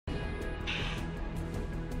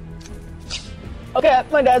Okay,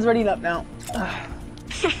 my dad's ready up now.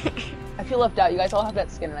 I feel left out. You guys all have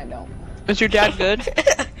that skin and I don't. Is your dad good?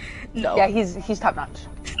 No. Yeah, he's top notch.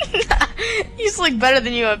 He's like better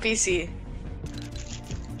than you on PC.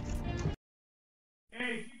 Hey,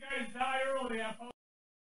 if you guys die early,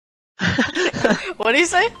 What do you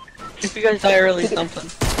say? If you guys die early, something.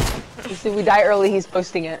 You see, we die early, he's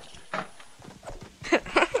posting it.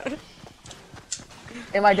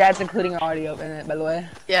 And my dad's including audio in it, by the way.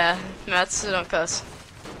 Yeah, Matt's don't cuss.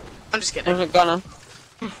 I'm just kidding. Wasn't gonna.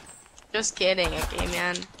 Just kidding, okay,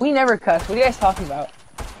 man. We never cuss. What are you guys talking about?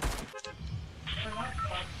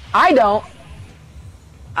 I don't.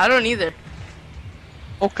 I don't either.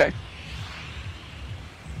 Okay.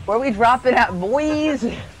 Where we dropping at, boys?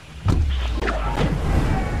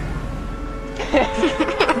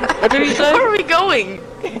 What did he say? Where are we going?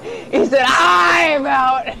 He said, I'm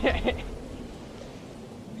out.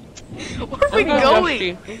 Where are we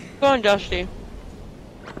going? Going Dusty.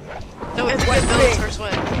 No, we have to get Bill's first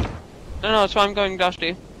win. No, so I'm going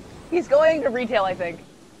Dusty. He's going to retail, I think.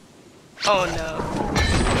 Oh no.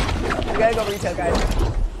 We gotta go retail, guys.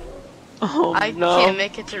 Oh I no. can't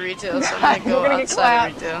make it to retail, so I'm gonna go We're gonna get outside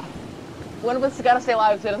of clapped. retail. One of us has gotta stay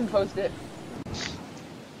alive so he doesn't post it.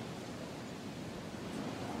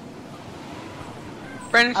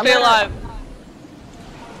 Brandon, stay alive.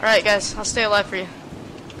 Alright guys, I'll stay alive for you.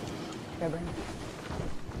 Okay, Brandon.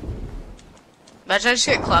 Imagine I just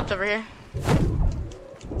get clapped over here.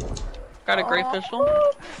 Got a great pistol.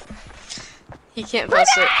 He can't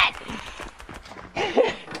post it.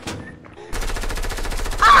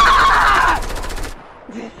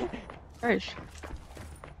 Nice.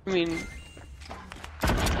 I mean...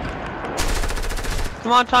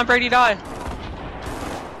 Come on, Tom Brady, die.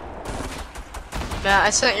 Matt, I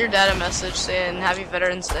sent your dad a message saying Happy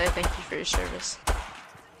Veterans Day, thank you for your service.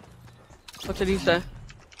 What did he say?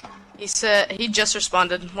 He said, he just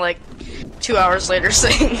responded like 2 hours later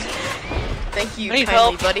saying, thank you kindly,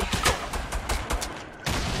 help. buddy. Okay,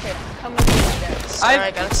 come with me, Dad. Sorry,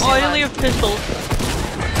 I gotta stay I alive. only have pistols.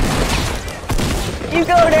 You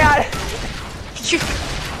go, Dad! Did you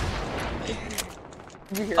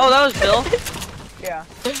hear Oh, that was Bill. Yeah.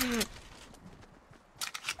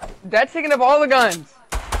 Dad's taking up all the guns.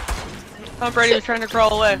 Tom Brady was trying to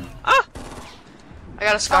crawl away. Ah! I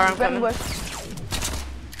got a scar, I'm Ben coming. Bush.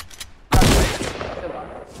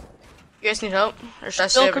 You guys need help? Or should I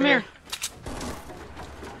stay Bill, over come here? here.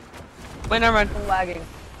 Wait, never mind. I'm lagging.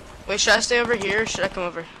 Wait, should I stay over here or should I come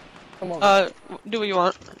over? Come on. Do what you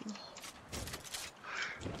want.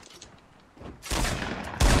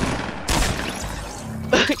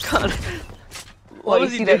 Connor. What you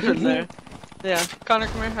was he see that? doing there? Yeah. Connor,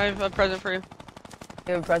 come here. I have a present for you.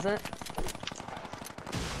 You have a present?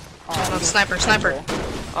 Oh, sniper, sniper.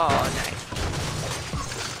 Oh, nice.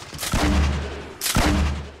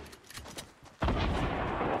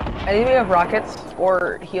 Anybody have rockets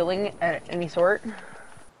or healing at any sort?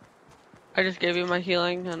 I just gave you my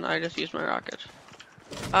healing, and I just used my rockets.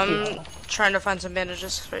 I'm trying to find some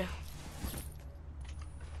bandages for you.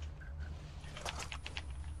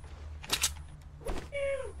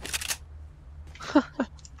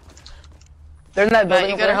 They're in that Matt,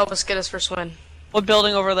 building. you gotta help us get his first win. What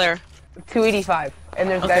building over there? 285. And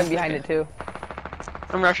there's a Okay, guy behind it too.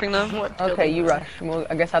 I'm rushing them. What Okay, building? you rush. Well,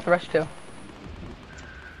 I guess I have to rush too.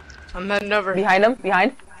 I'm heading over. Behind him.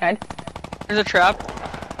 Behind. There's a trap.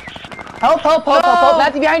 Help! Help!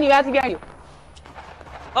 Matthew behind you. Matthew behind you.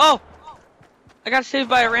 Oh! I got saved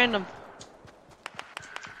by a random.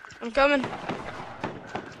 I'm coming.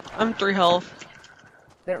 I'm 3 health.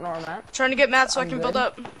 They don't know where I'm at. Trying to get Matt so I I'm can good. build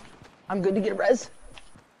up. I'm good to get a res.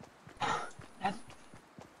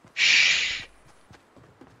 Shh.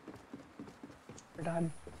 We're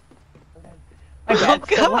done. My dad's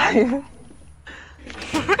still alive.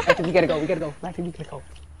 Matthew, we gotta go. Matthew, we gotta go.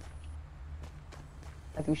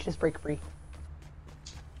 Matthew, we should just break free.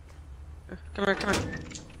 Come here, come here.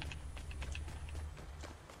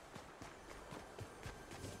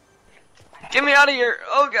 Get me out of here!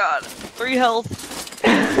 Oh god! 3 health.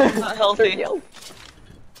 Not healthy. Yo.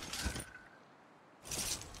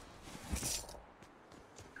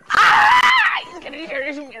 He's gonna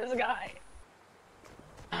shoot me at this guy.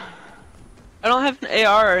 I don't have an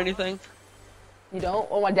AR or anything. You don't?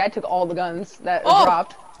 Oh, my dad took all the guns that Oh!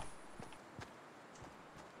 dropped.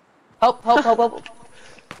 Help!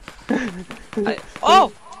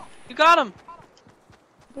 Oh! You got him!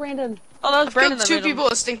 Brandon, Oh, that was I've Brandon killed that 2 made him people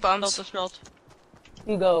with stink smelt bombs. the smelt.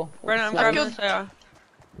 you go. Brandon, I'm Sniper. grabbing this AR.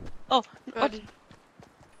 Oh, what? Good.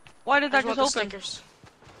 Why did I that just just want open? the stinkers.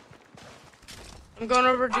 I'm going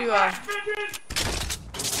over to,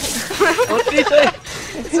 What did he say?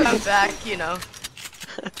 so I'm back, you know.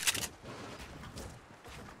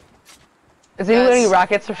 Is there any Guys.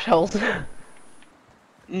 rockets or shells?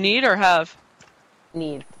 Need or have?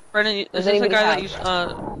 Need. Brennan, is Does this the anybody guy that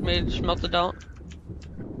have? you made smelted out?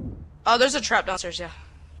 Oh, there's a trap downstairs. Yeah.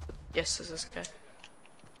 Yes, this is this guy.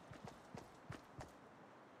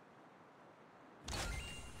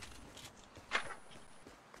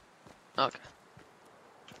 Okay.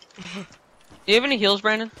 Do you have any heals,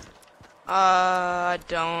 Brandon? I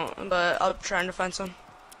don't, but I'm trying to find some.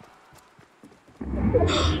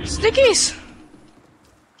 Stickies!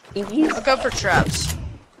 Inkies? Look up for traps.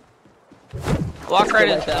 Walk right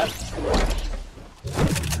into that.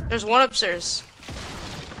 There's one upstairs.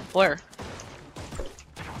 Where?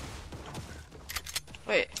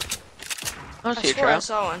 Wait, I don't I see a swear I trap.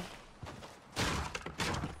 saw one.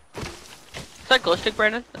 Is that glow stick,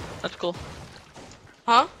 Brandon? That's cool.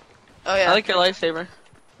 Huh? Oh yeah. I like your lightsaber.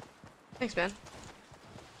 Thanks, man.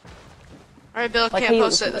 Alright, Bill, Like can't how you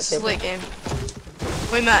post use it. This lightsaber. is late game.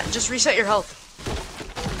 Wait, Matt, just reset your health.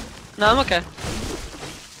 No, I'm okay.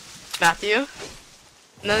 Matthew?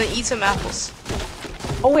 And then eat some apples.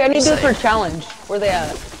 Oh wait, I need to do this for a Reset. challenge. Where they at?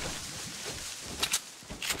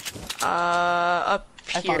 Up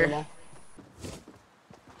I found them here. all.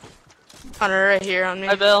 Hunter, right here on me.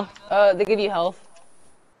 Hi, Bill. They give you health.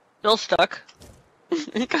 Bill's stuck.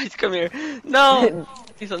 Guys, come here. No!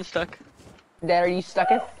 He's unstuck. Dad, are you stuck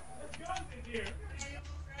it?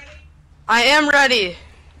 I am ready.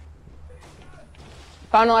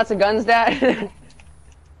 Found lots of guns, Dad.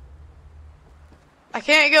 I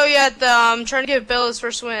can't go yet, though. I'm trying to give Bill his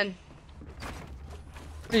first win.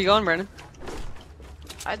 Where you going, Brandon?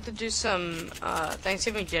 I had to do some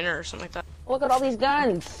Thanksgiving dinner or something like that. Look at all these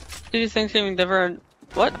guns. Did you Thanksgiving dinner on...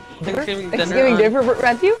 What? Thanksgiving dinner Thanksgiving on... dinner for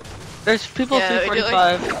Matthew? There's people Yeah, we did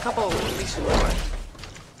like 345. a couple of weeks before.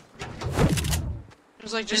 It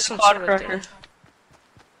was like just some Spot sort of cracker. dinner.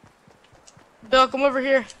 Bill, come over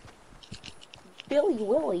here. Billy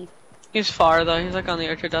Willy. He's far, though. He's like on the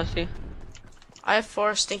edge of Dusty. I have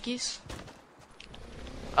 4 stinkies.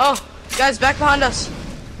 Oh, guys, back behind us.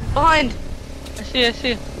 Behind. I see, I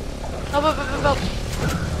see. Help, help, help, help, help.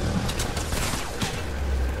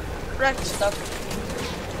 Wrecked. Stuck.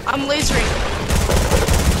 I'm lasering.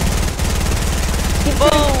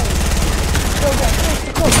 Boom!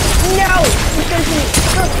 No! He's finishing me.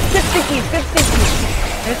 Good stickies, good stickies.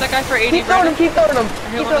 Hit that guy for 80, Keep throwing him, Brandon. keep throwing him. I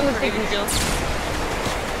hit Keep one throwing of the them for 80 stickies. kills.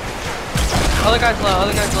 Other guy's low,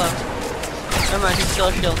 other guy's low. Never mind, he's still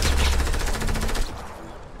a shield.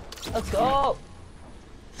 Let's go.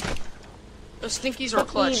 Those stinkies were Hook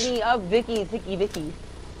clutch. me up, Vicky, Vicky.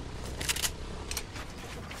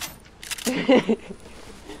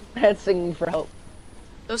 That's singing for help.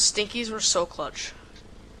 Those stinkies were so clutch.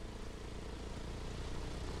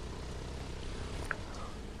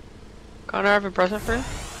 Connor, I have a present for you.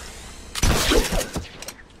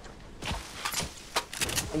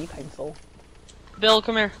 Oh, you kind soul. Bill,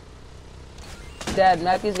 come here. Dad,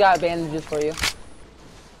 Matthew's got bandages for you.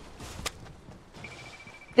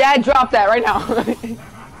 Dad, drop that right now.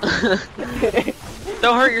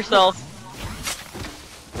 Don't hurt yourself.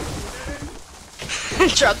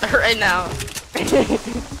 Drop that right now.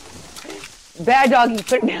 Bad doggy,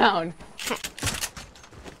 put it down.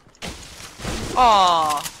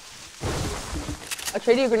 Aww. I'll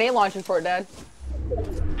trade you a grenade launcher for it, Dad.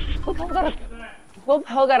 Who the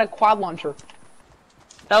hell got a quad launcher?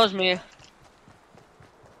 That was me.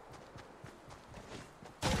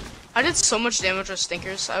 I did so much damage with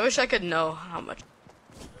stinkers. I wish I could know how much.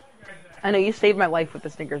 I know, you saved my life with the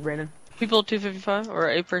stinkers, Brandon. People 255 or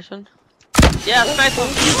a person. Yeah, snipe him.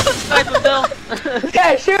 Snipe him, Bill.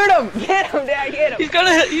 Yeah, shoot him! Get him, Dad, get him!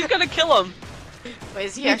 He's gonna kill him. Wait,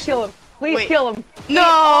 is he Please actually? kill him. Please Wait. kill him. No!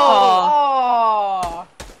 Oh!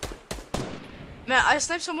 Man, I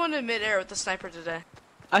sniped someone in midair with the sniper today.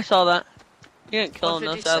 I saw that. You didn't kill him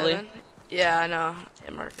though, sadly. 157. Yeah, I know.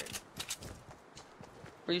 It murdered.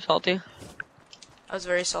 Were you salty? I was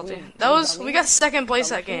very salty. That was we got second place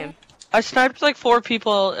that game. I sniped like 4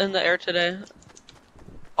 people in the air today.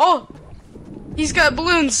 Oh, he's got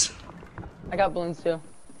balloons. I got balloons too.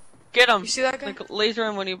 Get him. You see that guy? Like laser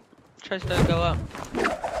him when he tries to go up.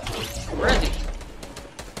 Where is he?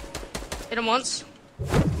 Hit him once.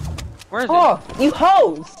 Where is he? Oh, you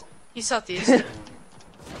hoes! He's southeast.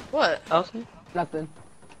 What? Elsie? Nothing.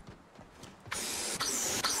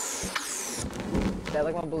 Dad,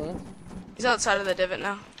 like my balloons? He's outside of the divot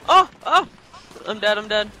now. Oh! Oh! I'm dead, I'm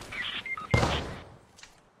dead.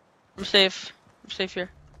 I'm safe. I'm safe here.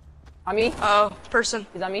 On me? Oh, person.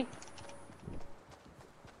 He's on me?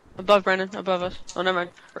 Above Brennan, above us. Oh, never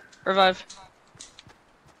mind. Revive.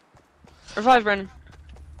 Revive, Brennan.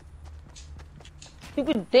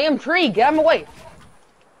 Stupid damn tree, get him away!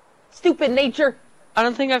 stupid nature. I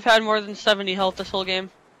don't think I've had more than 70 health this whole game.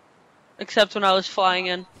 Except when I was flying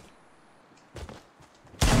in.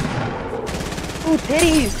 Ooh,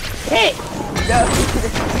 titties! Hit! No.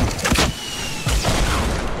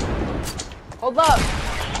 Hold up!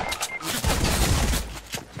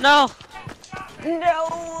 No! No!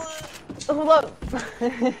 Hold up!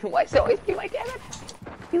 Why is it always be like, damn it?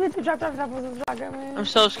 He went to drop with his shotgun, man. I'm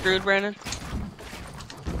so screwed, Brandon.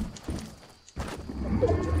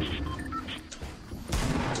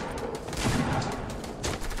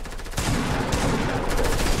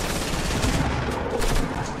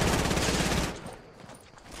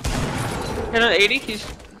 Hit on 80, he's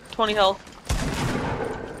 20 health.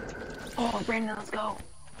 Oh, Brandon, let's go.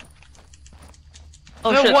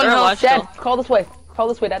 Oh No, shit, one they're health. alive Dad, still. call this way. Call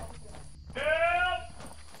this way, Dad.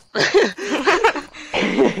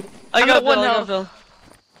 I I'm got at one Bill, I got health. Bill.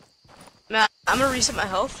 Matt, I'm gonna reset my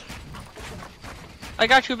health. I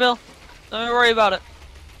got you, Bill. Don't worry about it.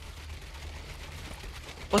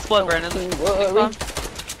 With what, Brandon?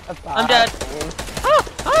 I'm dead. Ah!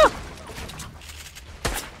 Ah!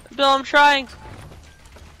 Bill, I'm trying.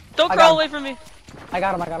 Don't I crawl got away him. from me. I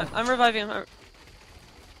got him, I got him. I'm reviving him.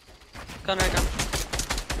 Gun right now.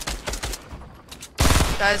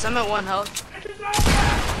 Guys, I'm at 1 health.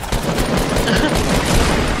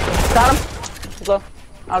 Got him. He's low.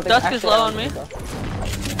 I don't think Dusk is actually, low I on don't me. think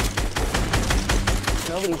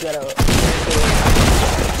so. Nobody's got a...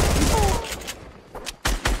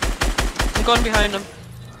 I'm going behind him.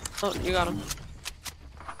 Oh, you got him.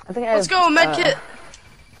 I think I Let's have, go, medkit.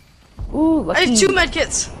 Ooh, I lucky. have 2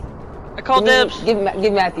 medkits. I called dibs. Give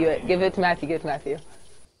Matthew it. Give it to Matthew. Give it to Matthew.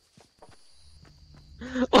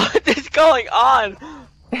 What is going on?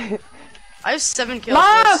 I have 7 kills.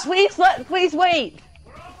 Mom, boys. please wait.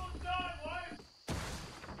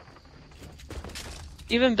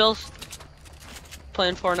 Even Bill's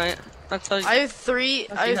playing Fortnite. That's how I have 3.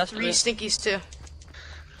 I have has to 3 be. stinkies too.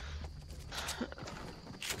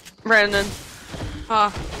 Brandon.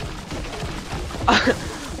 Huh?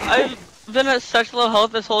 I've been at such low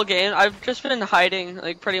health this whole game. I've just been hiding,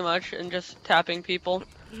 like, pretty much, and just tapping people.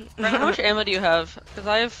 Brandon, how much ammo do you have? Because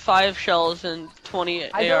I have 5 shells and 20 I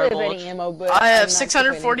AR don't have bullets. any ammo, but I I'm have not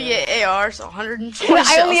 648 ARs, 120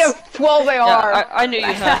 I only shells. have 12 AR. Yeah, I knew you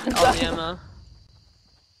had all the ammo.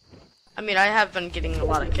 I mean, I have been getting a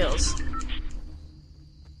lot of kills.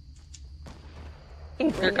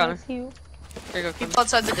 Here, Connor. You. Here you go, Connor. People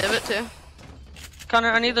outside the divot too.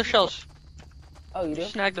 Connor, I need the shells. Oh, you do?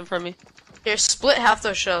 Snag them from me. Here, split half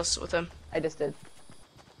those shells with him. I just did.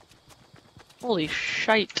 Holy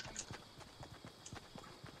shite.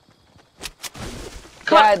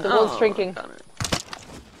 Dad, the world's shrinking. Connor.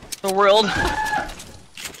 The world.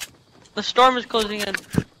 The storm is closing in.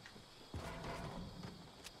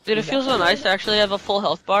 Dude, it feels so nice to actually have a full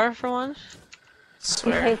health bar for once.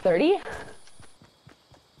 Swear. 30?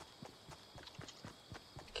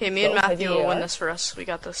 Okay, me and So, Matthew will win AR? this for us. We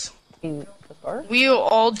got this. In the bar? We will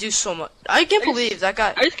all do so much. I can't believe that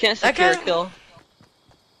guy. I just can't That secure a guy- kill.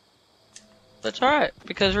 That's alright,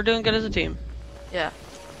 because we're doing good as a team. Yeah.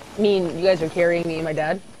 I mean, you guys are carrying me and my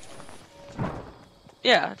dad?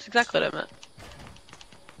 Yeah, that's exactly what I meant.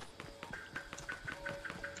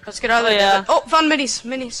 Let's get out of Oh, there. yeah. Oh, found minis.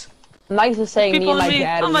 Minis. Nice is saying me People and my in me.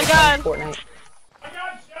 dad Oh when my we play God. Fortnite.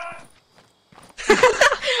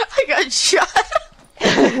 I got shot.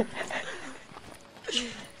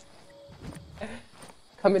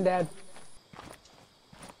 Come in, Dad.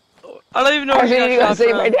 I don't even know I where was you gonna got go shot save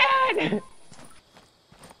from. my dad!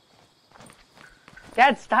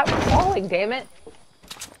 Dad, stop falling, damn it!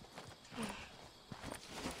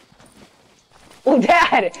 Oh,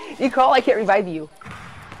 Dad! You call, I can't revive you.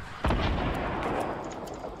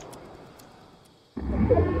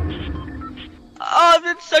 Oh, I'm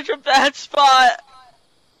in such a bad spot.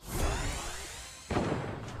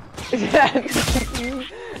 Dad!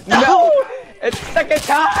 No! It's second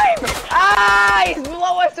time! Ah! He's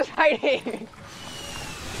below us just hiding!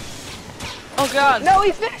 Oh god. No,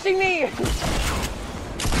 he's finishing me!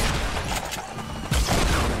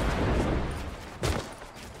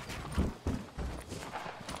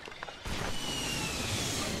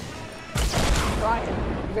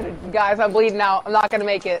 Guys, I'm bleeding out. I'm not gonna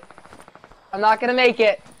make it. I'm not gonna make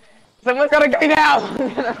it. Someone's gonna go now.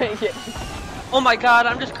 I'm gonna make it. Oh my god,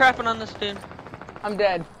 I'm just crapping on this dude. I'm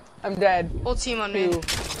dead. I'm dead. Whole team on me. Two.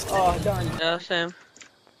 Oh, darn. Yeah, same.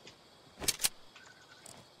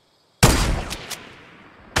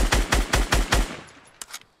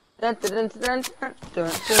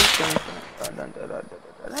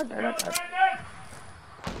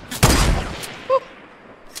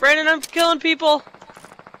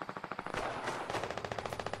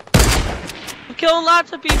 killing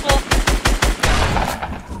lots of people.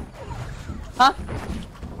 Huh?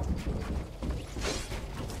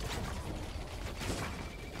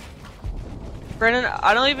 Brandon,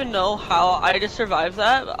 I don't even know how I just survived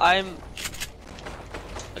that. But I'm.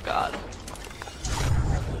 Oh god.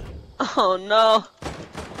 Oh no.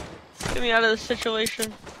 Get me out of this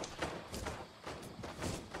situation.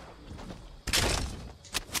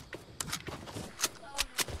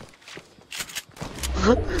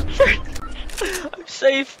 I'm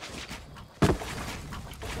safe.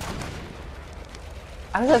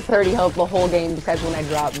 I was at 30 health the whole game besides when I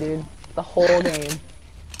dropped, dude. The whole game.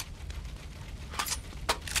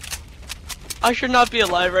 I should not be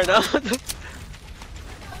alive right now.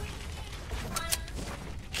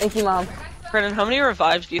 Thank you, Mom. Brennan, how many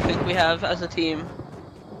revives do you think we have as a team?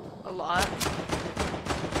 A lot.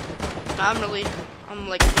 I'm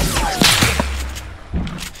like.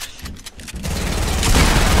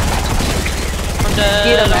 I'm dead.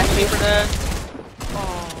 Get him, I'm Matthew. super dead.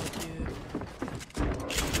 Oh, dude.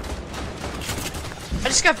 I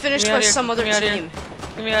just got finished Get me by out here. some other Get me out team.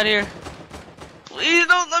 Get me out of here. Please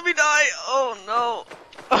don't let me die. Oh no.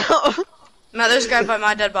 Matt, there's a guy by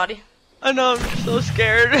my dead body. I know, I'm so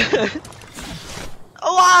scared.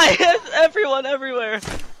 Why? Everyone everywhere.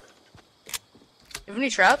 You have any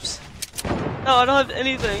traps? No, I don't have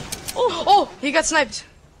anything. Oh, oh, he got sniped.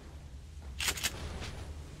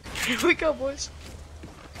 Here we go, boys.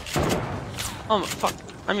 Oh my fuck.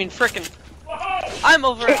 I mean frickin'. I'm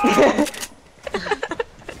over it.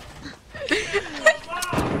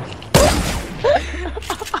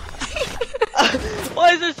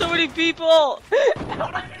 Why is there so many people?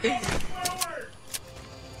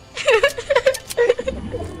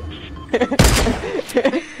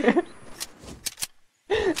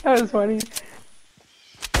 That was funny.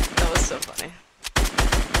 That was so funny.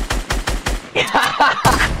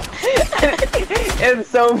 It's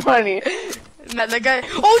so funny. Matt, that guy.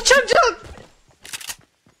 Oh, chug chug!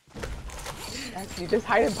 You just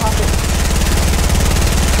hide in pockets.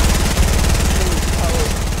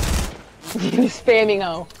 You spamming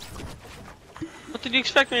O. What did you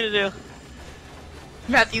expect me to do?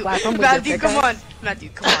 Matthew, Slap him with Matthew, your come on. pickaxe. Matthew,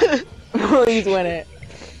 come Please win it.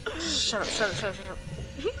 on. Shut up, shut up, shut up, shut up.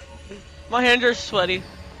 My hands are sweaty.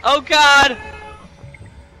 Oh god!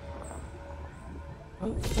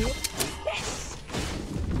 Yes!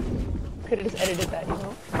 Could have just edited that, you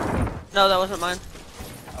know? No, that wasn't mine.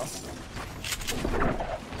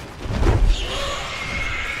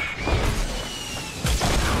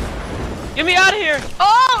 Get me out of here!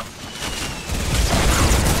 Oh!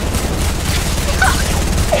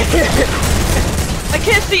 I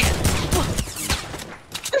can't see.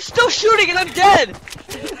 They're still shooting and I'm dead.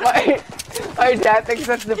 My dad thinks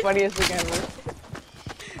that's the funniest thing ever.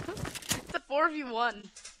 It's a 4v1.